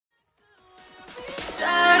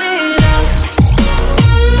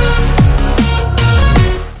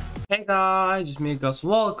guys, it's me Gus.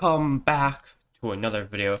 Welcome back to another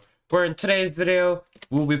video. Where in today's video,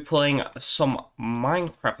 we'll be playing some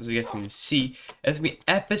Minecraft, as you guys can see. It's gonna be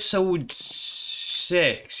episode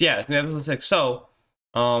 6. Yeah, it's gonna be episode 6. So,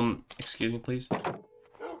 excuse me, please.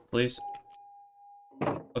 Please.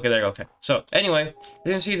 Okay, there you go. Okay. So, anyway,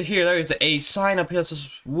 you can see here, there is a sign up here that says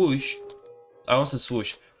whoosh. I almost said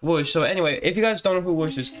swoosh. Whoosh. So, anyway, if you guys don't know who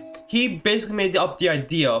Whoosh is, he basically made up the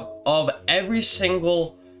idea of every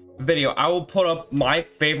single video I will put up my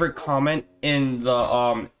favorite comment in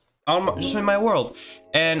the just in my world,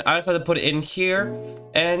 and I decided to put it in here.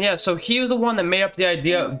 And yeah, so he was the one that made up the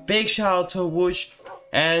idea. Big shout out to Whoosh.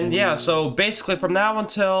 And yeah, so basically from now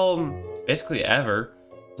until basically ever,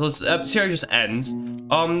 so this series just ends.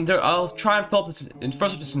 I'll try and fill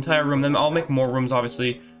up this entire room, then I'll make more rooms,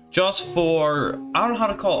 obviously, just for, I don't know how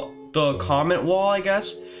to call it, the comment wall, I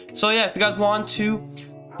guess. So yeah, if you guys want to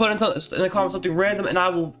put in the comments something random, and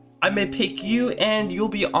I may pick you and you'll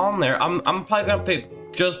be on there. I'm probably gonna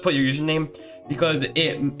just put your username, because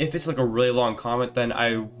if it's like a really long comment, then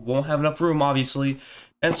I won't have enough room, obviously.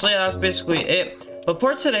 And so yeah, that's basically it. But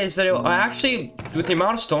for today's video, I actually, with the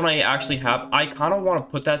amount of stone I actually have, I kind of want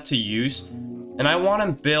to put that to use, and I want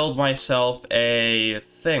to build myself a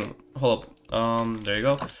thing. Hold up. There you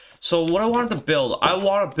go. So what I wanted to build, I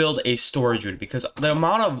want to build a storage unit, because the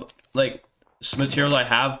amount of like materials I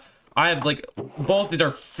have like both these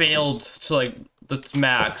are failed to like the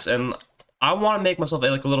max, and I want to make myself a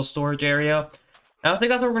little storage area. And I think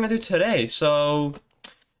that's what we're gonna do today. So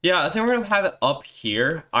yeah, I think we're gonna have it up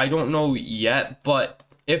here. I don't know yet, but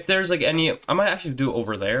if there's like any, I might actually do it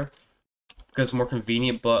over there because it's more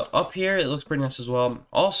convenient. But up here, it looks pretty nice as well.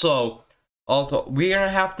 Also, we're gonna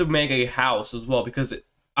have to make a house as well, because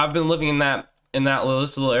I've been living in that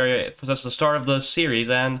little area since the start of the series,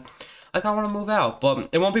 and I kind of want to move out. But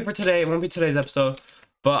it won't be for today. It won't be today's episode.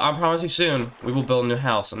 But I promise you soon, we will build a new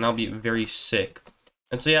house, and that'll be very sick.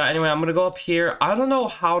 And so yeah, anyway, I'm gonna go up here. I don't know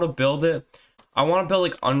how to build it. I want to build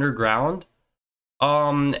like underground.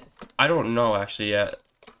 I don't know actually yet.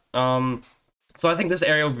 So I think this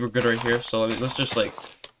area will be good right here. So let's just like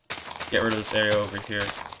get rid of this area over here.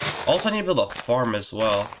 Also, I need to build a farm as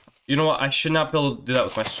well. You know what? I should not do that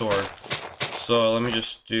with my sword. So let me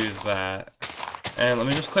just do that. And let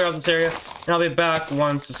me just clear out this area, and I'll be back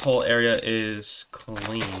once this whole area is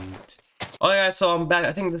cleaned. Oh yeah, so I'm back.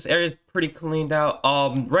 I think this area is pretty cleaned out.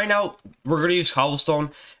 Right now we're gonna use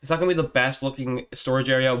cobblestone. It's not gonna be the best looking storage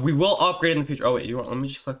area. We will upgrade in the future. Oh wait, let me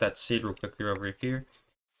just collect that seed real quickly over here.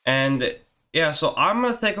 And yeah, so I'm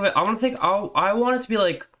gonna think of it. I want it to be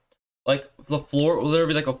like the floor,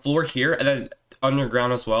 literally like a floor here, and then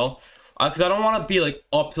underground as well. Because I don't want to be like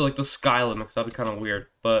up to like the sky limit, because that'd be kind of weird.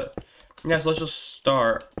 But yeah, so let's just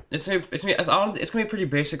start. It's gonna be pretty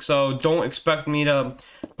basic, so don't expect me to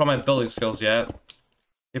put my building skills yet.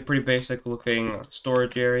 A pretty basic looking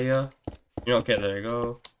storage area. You know, okay, there you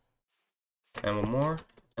go. And one more,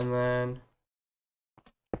 and then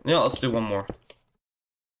yeah, let's do one more.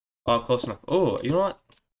 Oh, close enough. Oh, you know what?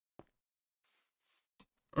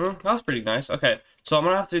 That was pretty nice. Okay, so I'm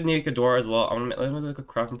gonna have to make a door as well. Let me make a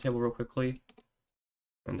crafting table real quickly.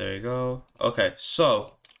 And there you go. Okay,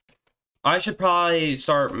 so I should probably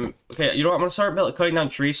start. Okay, you know what? I'm gonna start cutting down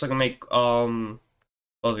trees so I can make so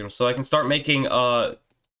I can start making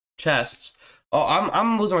chests. Oh,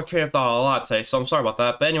 I'm losing my train of thought a lot today, so I'm sorry about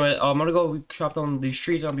that. But anyway, I'm gonna go chop down these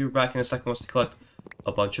trees. I'll be back in a second once to collect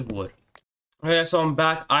a bunch of wood. Okay, so I'm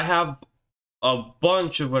back. I have a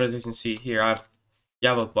bunch of wood, as you can see here. I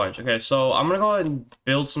have a bunch. Okay, so I'm gonna go ahead and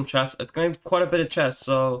build some chests. It's gonna be quite a bit of chests,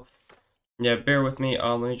 so yeah, bear with me.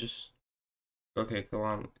 Let me just. Okay, go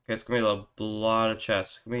on. Okay, it's gonna be a lot of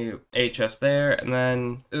chests. It's gonna be 8 chests there, and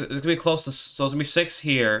then it's gonna be close to. So it's gonna be 6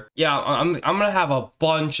 here. Yeah, I'm gonna have a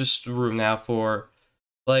bunch of room now for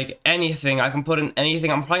like anything. I can put in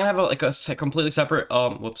anything. I'm probably gonna have a completely separate.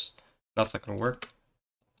 Whoops, that's not gonna work.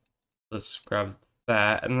 Let's grab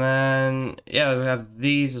that, and then yeah, we have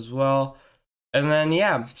these as well. And then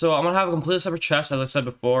yeah, so I'm gonna have a completely separate chest, as I said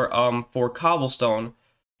before, for cobblestone,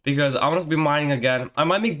 because I'm gonna be mining again. I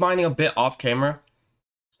might be mining a bit off camera,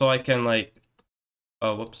 so I can like,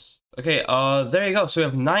 oh whoops. Okay, there you go. So we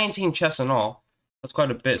have 19 chests in all. That's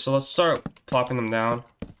quite a bit. So let's start plopping them down.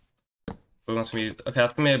 Boom, that's gonna be okay.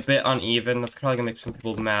 That's gonna be a bit uneven. That's probably gonna make some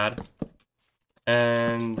people mad.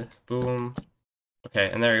 And boom. Okay,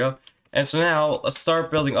 and there you go. And so now let's start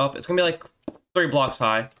building up. It's gonna be like 3 blocks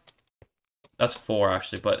high. That's 4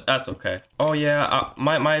 actually, but that's okay. Oh yeah,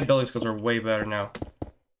 my building skills are way better now.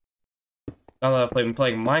 Now that I've been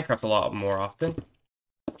playing Minecraft a lot more often.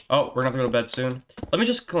 Oh, we're gonna have to go to bed soon. Let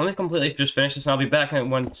me completely just finish this, and I'll be back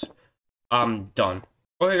once I'm done.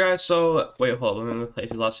 Okay, guys. So wait, hold on. Let me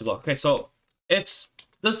place these last two blocks. Okay, so it's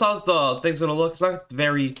this how the thing's gonna look. It's not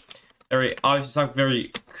very obviously. It's not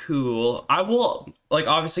very cool. I will like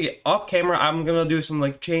obviously off camera. I'm gonna do some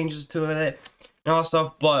like changes to it and all that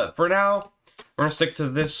stuff. But for now, we're gonna stick to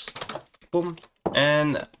this. Boom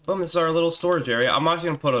and boom. This is our little storage area. I'm actually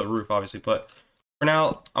gonna put a roof, obviously, but for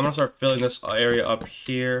now, I'm gonna start filling this area up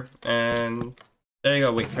here and. There you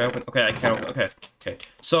go. Wait, can I open? Okay, I can't open. Okay, okay.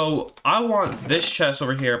 So I want this chest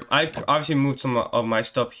over here. I obviously moved some of my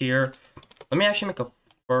stuff here. Let me actually make a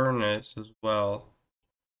furnace as well.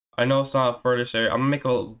 I know it's not a furnace area. I'm gonna make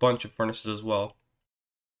a bunch of furnaces as well.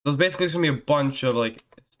 So basically, it's gonna be a bunch of like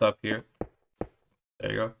stuff here.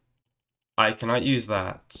 There you go. I cannot use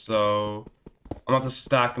that, so I'm gonna have to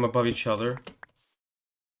stack them above each other.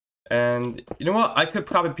 And you know what? I could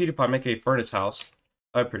probably PewDiePie make a furnace house.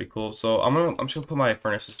 That'd be pretty cool. So I'm just gonna put my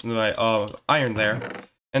furnaces, my iron there,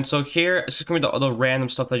 and so here it's just gonna be the random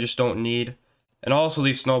stuff that I just don't need, and also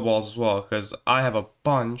these snowballs as well because I have a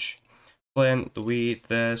bunch. Flint, the wheat,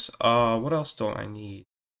 this. What else don't I need?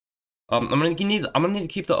 I'm gonna need to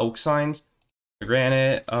keep the oak signs, the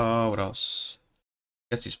granite. What else?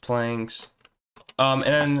 I guess these planks. And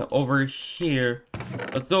then over here,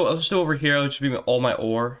 let's do over here. Let's be all my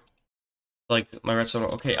ore, like my redstone.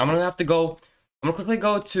 Okay, I'm gonna have to go. I'm gonna quickly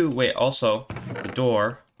go to wait. Also, the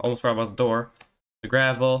door. Almost forgot about the door. The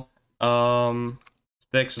gravel.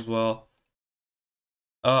 Sticks as well.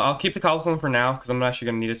 I'll keep the cobblestone for now because I'm actually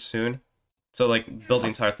gonna need it soon. So like build the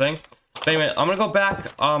entire thing. But anyway, I'm gonna go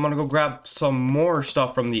back. I'm gonna go grab some more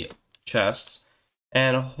stuff from the chests,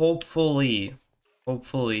 and hopefully,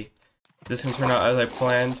 this can turn out as I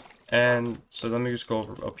planned. And so let me just go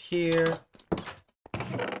over up here.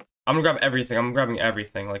 I'm gonna grab everything. I'm grabbing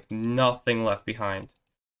everything, like nothing left behind.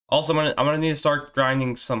 Also, I'm gonna need to start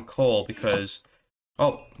grinding some coal because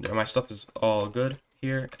there my stuff is all good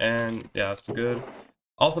here, and yeah, that's good.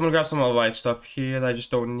 Also, I'm gonna grab some of my stuff here that I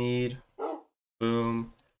just don't need.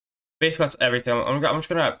 Boom. Basically, that's everything. I'm just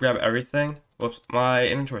gonna grab everything. Whoops, my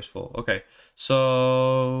inventory's full. Okay,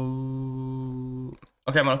 so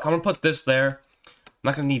I'm gonna put this there. I'm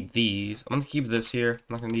not gonna need these. I'm gonna keep this here.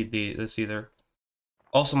 I'm not gonna need this either.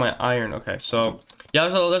 Also my iron. Okay, so yeah,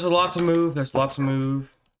 there's a lot to move. There's lots to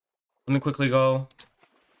move. Let me quickly go.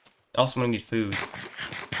 Also, I'm gonna need food.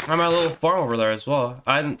 I have my little farm over there as well.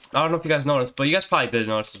 I don't know if you guys noticed, but you guys probably did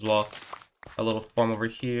notice as well. A little farm over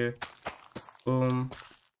here. Boom.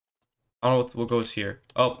 I don't know what goes here.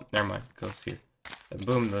 Oh, never mind. It goes here. And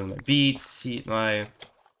boom. Then my beets. My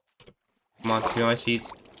come on, my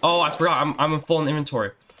seeds. Oh, I forgot. I'm in full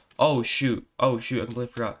inventory. Oh shoot. Oh shoot. I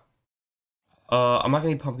completely forgot. I'm not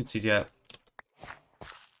gonna need pumpkin seeds yet.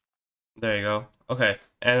 There you go. Okay,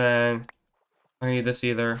 and then I don't need this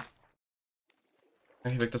either.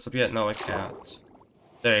 Can I pick this up yet? No, I can't.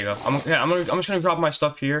 There you go. I'm just gonna drop my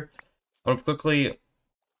stuff here. I'm gonna quickly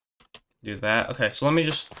do that. Okay, so let me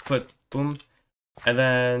just put boom, and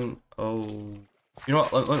then you know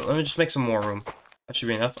what? Let me just make some more room. That should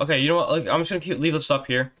be enough. Okay, you know what? Like, I'm just gonna leave the stuff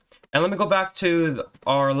here, and let me go back to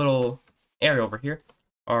our little area over here,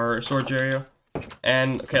 our storage area.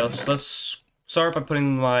 And okay, let's start by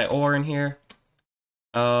putting my ore in here.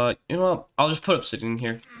 You know what? I'll just put obsidian in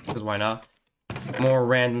here because why not? More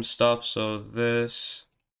random stuff. So this.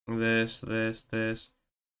 Just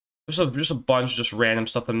a bunch of just random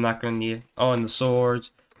stuff that I'm not gonna need. Oh, and the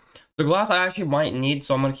swords. The glass I actually might need,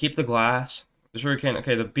 so I'm gonna keep the glass. The sugarcane.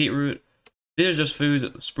 Okay, the beetroot. These are just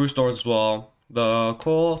food. Spruce doors as well. The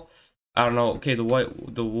coal. I don't know. Okay, the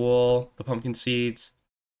wool, the pumpkin seeds.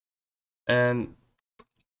 And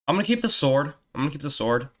I'm gonna keep the sword.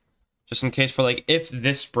 Just in case for like if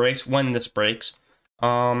this breaks, when this breaks.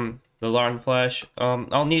 The larn flesh. I'm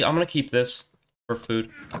gonna keep this for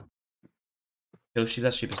food.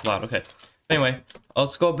 That sheep is loud. Okay. Anyway,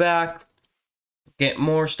 let's go back, get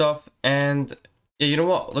more stuff, and yeah, you know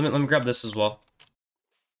what? Let me grab this as well.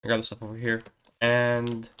 Grab the stuff over here,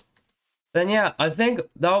 and then yeah, I think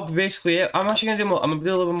that'll be basically it. I'm actually gonna do a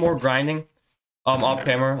little bit more grinding. Off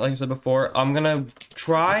camera, like I said before. I'm gonna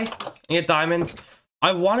try and get diamonds.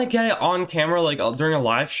 I want to get it on camera, like during a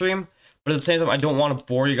live stream, but at the same time, I don't want to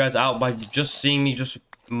bore you guys out by just seeing me just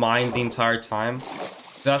mine the entire time.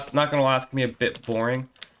 That's not gonna last me a bit boring.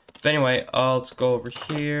 But anyway, let's go over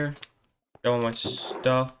here. Get all my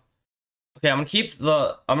stuff. Okay, I'm gonna keep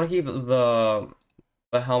the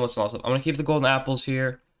helmets and all stuff. I'm gonna keep the golden apples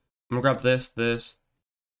here. I'm gonna grab this.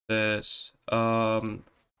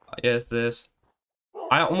 Yes, this.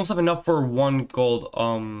 I almost have enough for one gold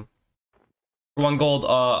iron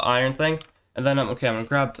thing. And then okay, I'm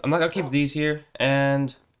not gonna keep these here,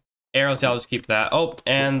 and arrows, yeah, I'll just keep that. Oh,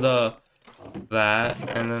 and the that,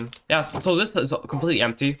 and then yeah. So this is completely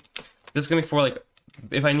empty. This is gonna be for like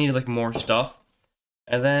if I need like more stuff,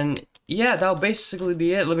 and then yeah, that'll basically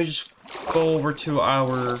be it. Let me just go over to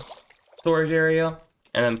our storage area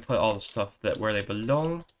and then put all the stuff that where they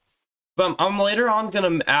belong. But I'm later on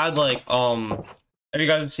gonna add like have you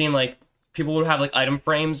guys seen like people would have like item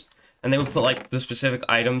frames and they would put like the specific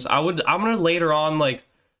items. I'm gonna later on like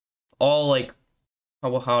all like how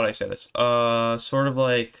would I say this? Sort of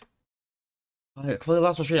like I completely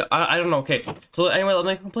lost my train. I don't know. Okay, so anyway,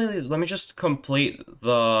 let me just complete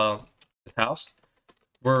this house.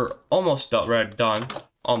 We're almost done. We're done,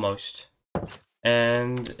 almost.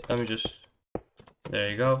 And let me just. There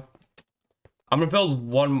you go. I'm gonna build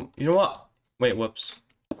one. You know what? Wait, whoops.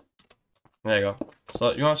 There you go.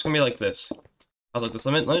 So you know it's gonna be like this. I was like this.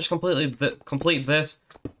 Let me just complete this,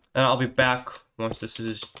 and I'll be back once this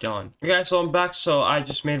is done. Okay, guys, so I'm back. So I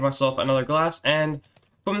just made myself another glass, and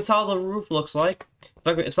from the how the roof looks like.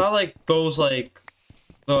 It's not like those like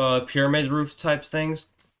the pyramid roof type things,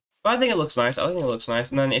 but I think it looks nice. I think it looks nice.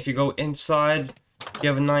 And then if you go inside, you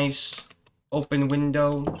have a nice open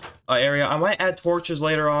window area. I might add torches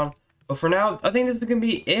later on, but for now, I think this is gonna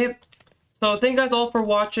be it. So thank you guys all for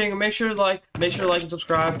watching. Make sure to like and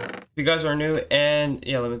subscribe if you guys are new. And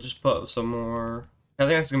yeah, let me just put some more. I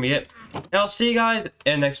think that's gonna be it. And I'll see you guys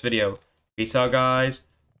in the next video. Peace out, guys.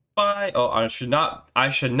 Bye. Oh, I should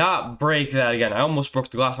not break that again. I almost broke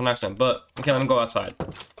the glass on accident, but okay, let me go outside.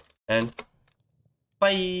 And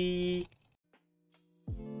bye.